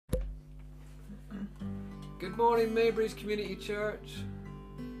Good morning, Maybreeze Community Church.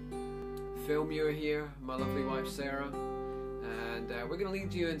 Phil Muir here, my lovely wife Sarah, and we're going to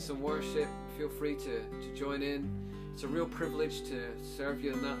lead you in some worship. Feel free to join in. It's a real privilege to serve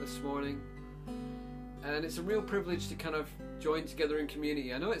you in that this morning, and it's a real privilege to kind of join together in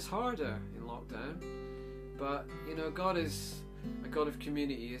community. I know it's harder in lockdown, but you know, God is a God of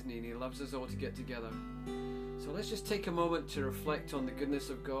community, isn't He? And He loves us all to get together. So let's just take a moment to reflect on the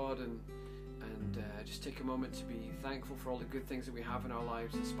goodness of God and just take a moment to be thankful for all the good things that we have in our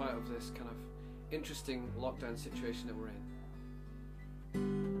lives in spite of this kind of interesting lockdown situation that we're in.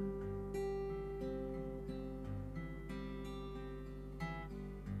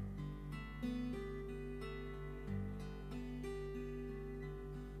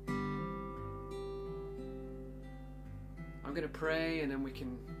 I'm going to pray and then we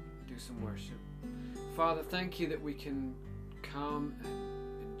can do some worship. Father, thank you that we can come and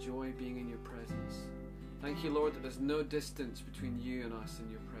enjoy being in your presence. Thank you, Lord, that there's no distance between you and us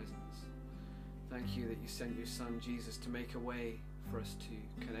in your presence. Thank you that you sent your Son, Jesus, to make a way for us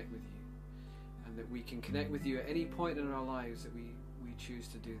to connect with you, and that we can connect with you at any point in our lives that we choose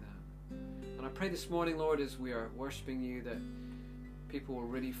to do that. And I pray this morning, Lord, as we are worshiping you, that people will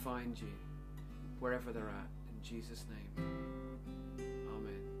really find you wherever they're at. In Jesus' name.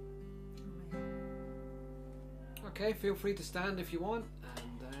 Amen. Okay, feel free to stand if you want,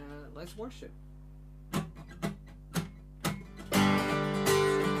 and let's worship.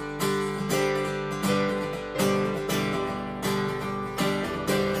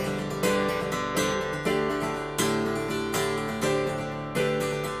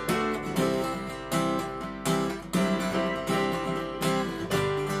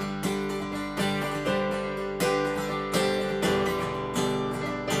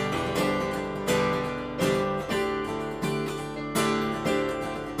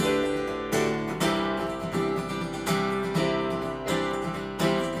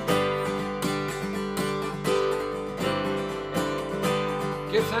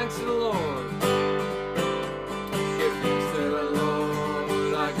 Give thanks to the Lord. Give thanks to the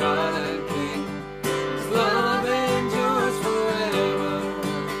Lord, our God and King. His love endures forever.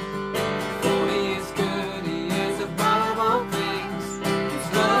 For He is good, He is above all things. His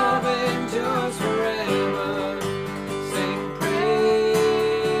love endures forever. Sing praise,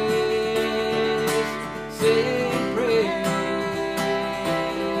 sing praise.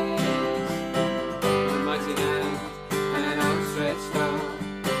 The mighty hand and outstretched arm.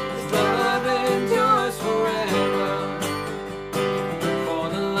 Love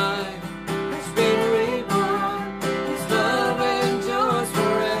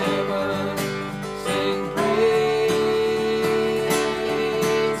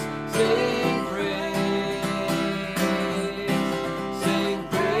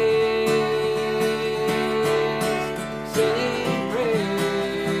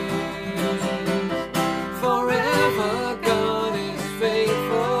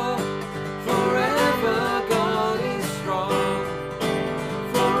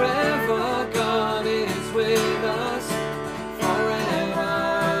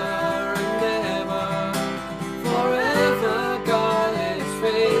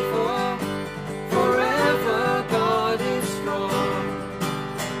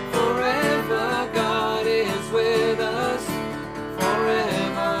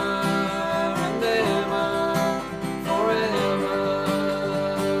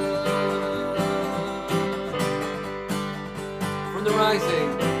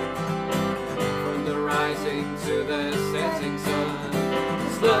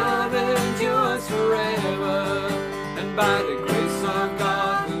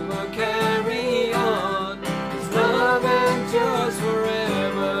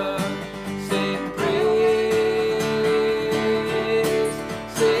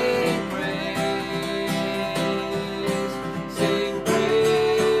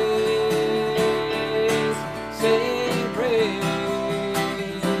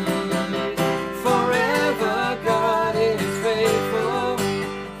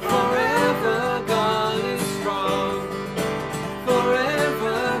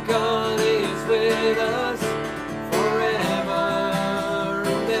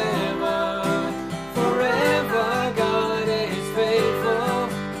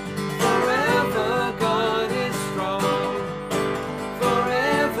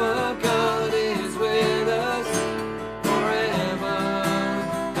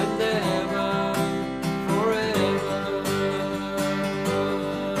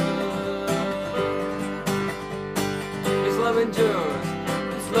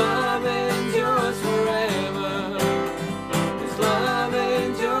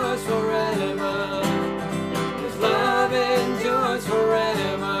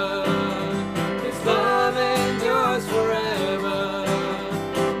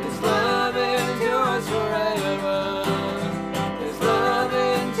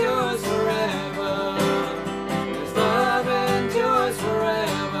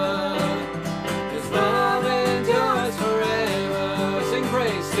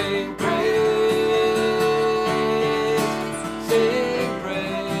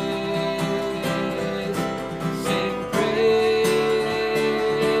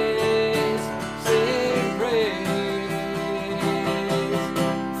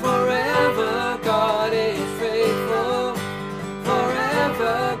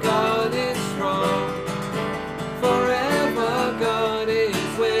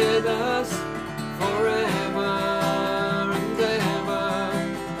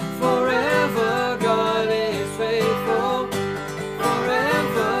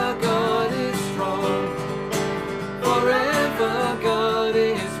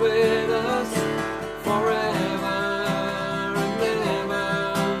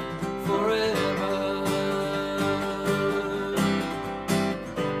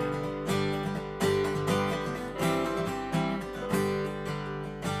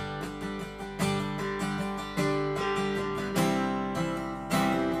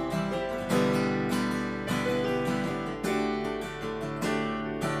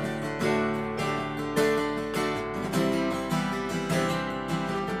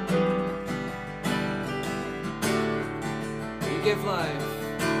give life.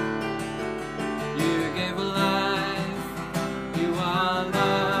 You give life. You are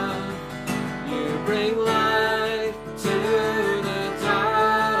love. You bring light to the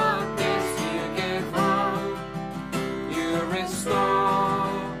darkness. You give hope. You restore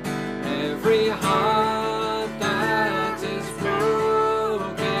every heart that is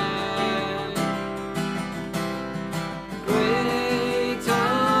broken. Great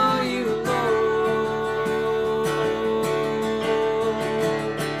are you, Lord.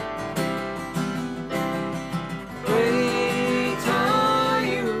 Great are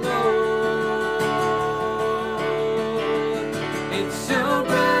you, Lord. It's your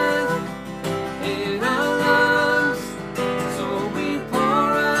breath in our lungs, so we pour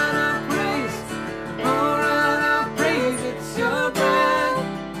out our praise, pour out our praise. It's your breath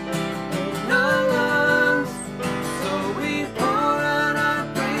in our lungs, so we pour out our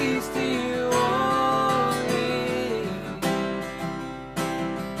praise to you only.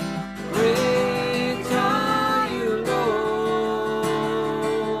 Great are you, Lord.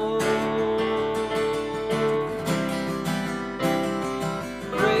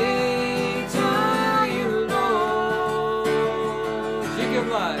 Great are you, Lord. You give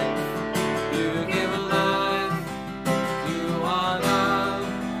life. You give life. You are love.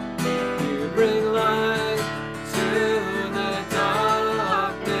 You bring light to the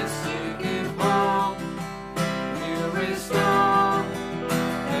darkness. You give hope. You restore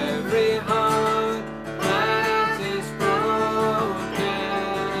every heart that is broken.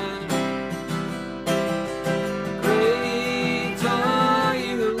 Great are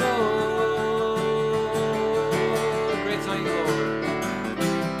you, Lord. Great are you, Lord.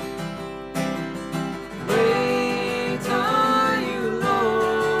 Great are you,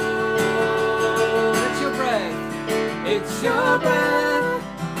 Lord. It's your breath. It's your breath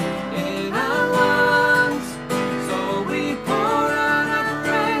in our lungs, so we pour out our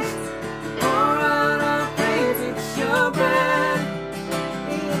praise, pour out our praise. It's your breath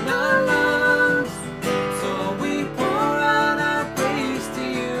in our lungs, so we pour out our praise to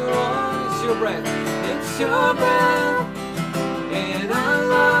you. Oh, it's your breath. It's your breath in our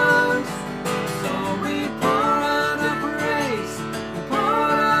lungs, so we pour out our praise, pour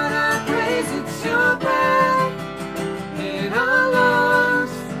out our praise. It's your breath in our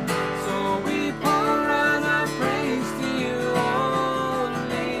lungs, so we pour out our praise to you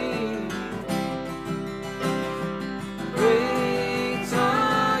only. Great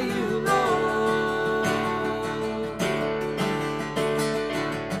are you, Lord.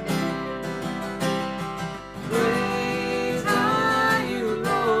 Great are you,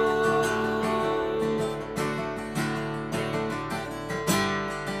 Lord.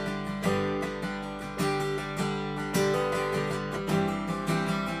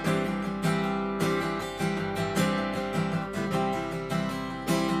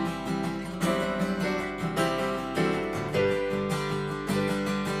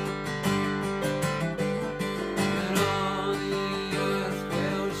 And all the earth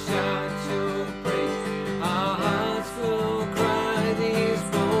will shout your praise. Our hearts will cry, these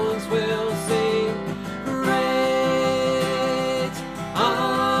bones will sing. Great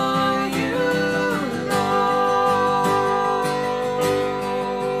are you, Lord.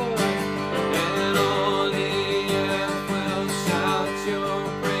 And all the earth will shout your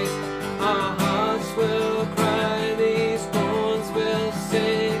praise. Our hearts will cry, these bones will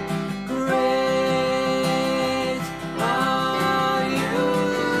sing. Great are you,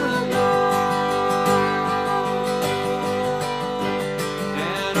 Lord.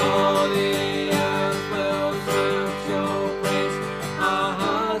 And all the earth will shout your praise. Our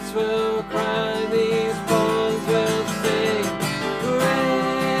hearts will cry, these bones will sing. Great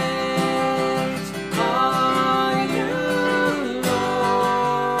are you,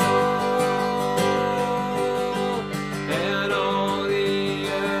 Lord. And all the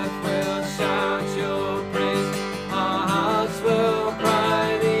earth will shout your praise. Our hearts will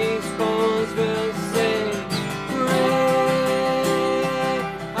cry, these bones will sing. Great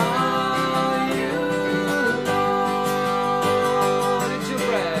are you, Lord. It's your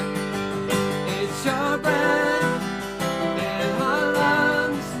breath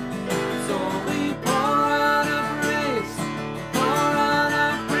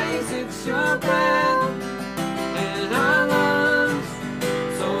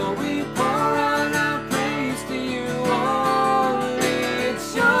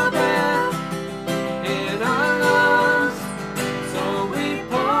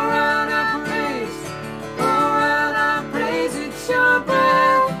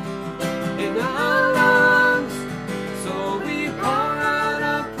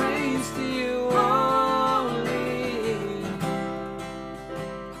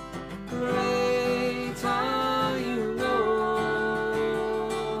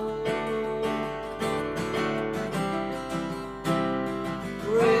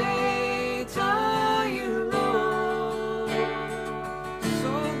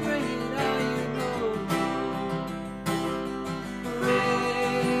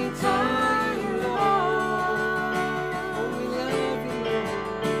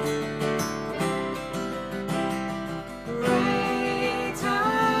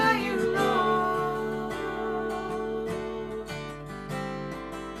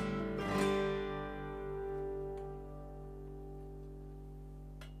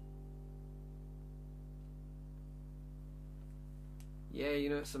today. You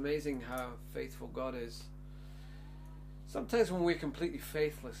know, it's amazing how faithful God is. Sometimes when we're completely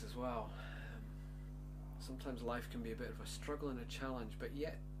faithless as well. Sometimes life can be a bit of a struggle and a challenge, but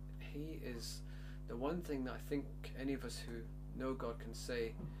yet He is the one thing that I think any of us who know God can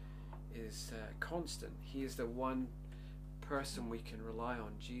say is constant. He is the one person we can rely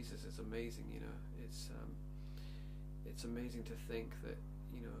on. Jesus is amazing, you know. It's amazing to think that,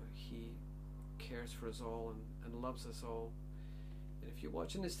 you know, He cares for us all and loves us all. And if you're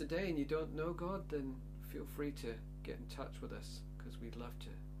watching this today and you don't know God, then feel free to get in touch with us, because we'd love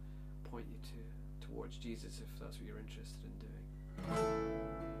to point you towards Jesus if that's what you're interested in doing.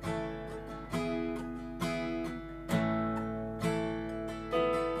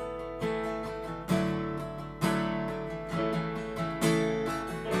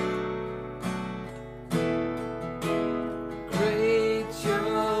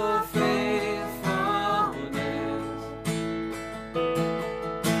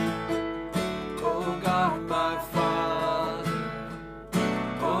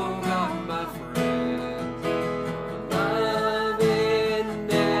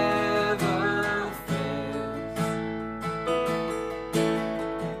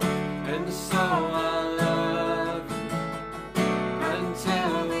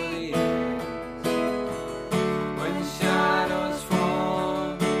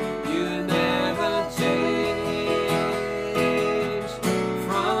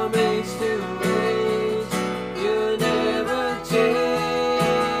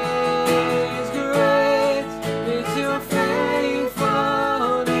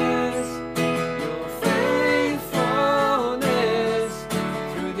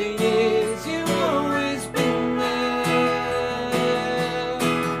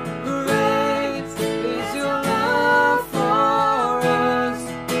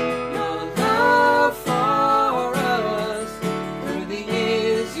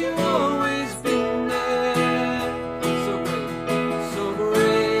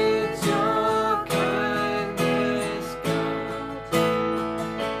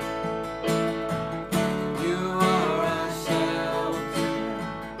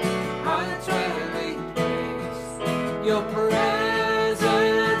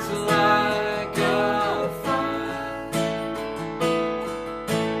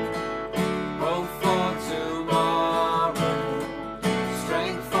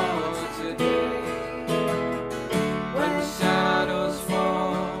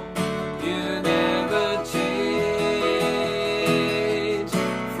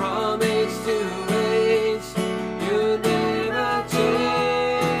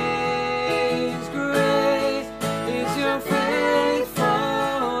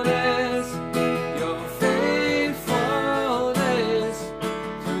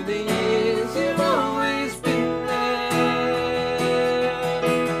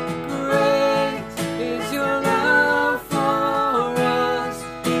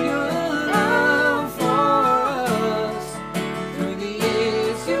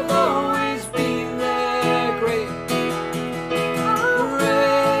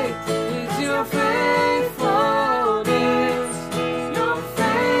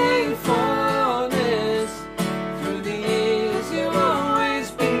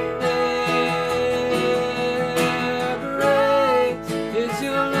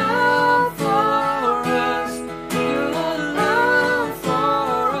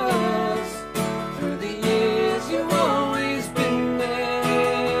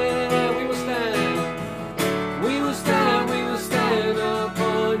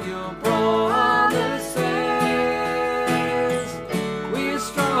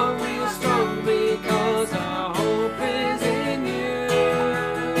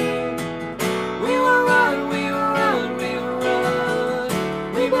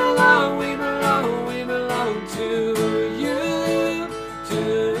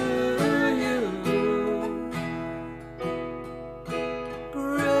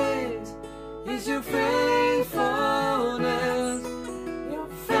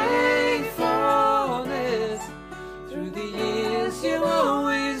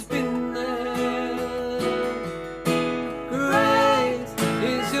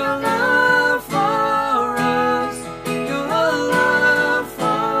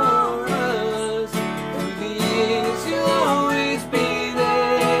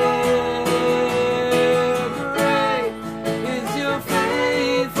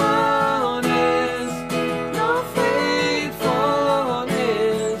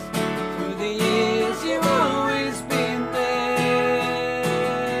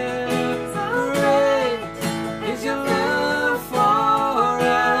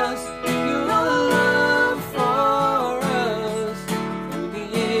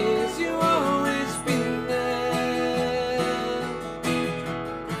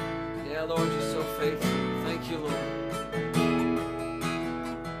 Lord, you're so faithful.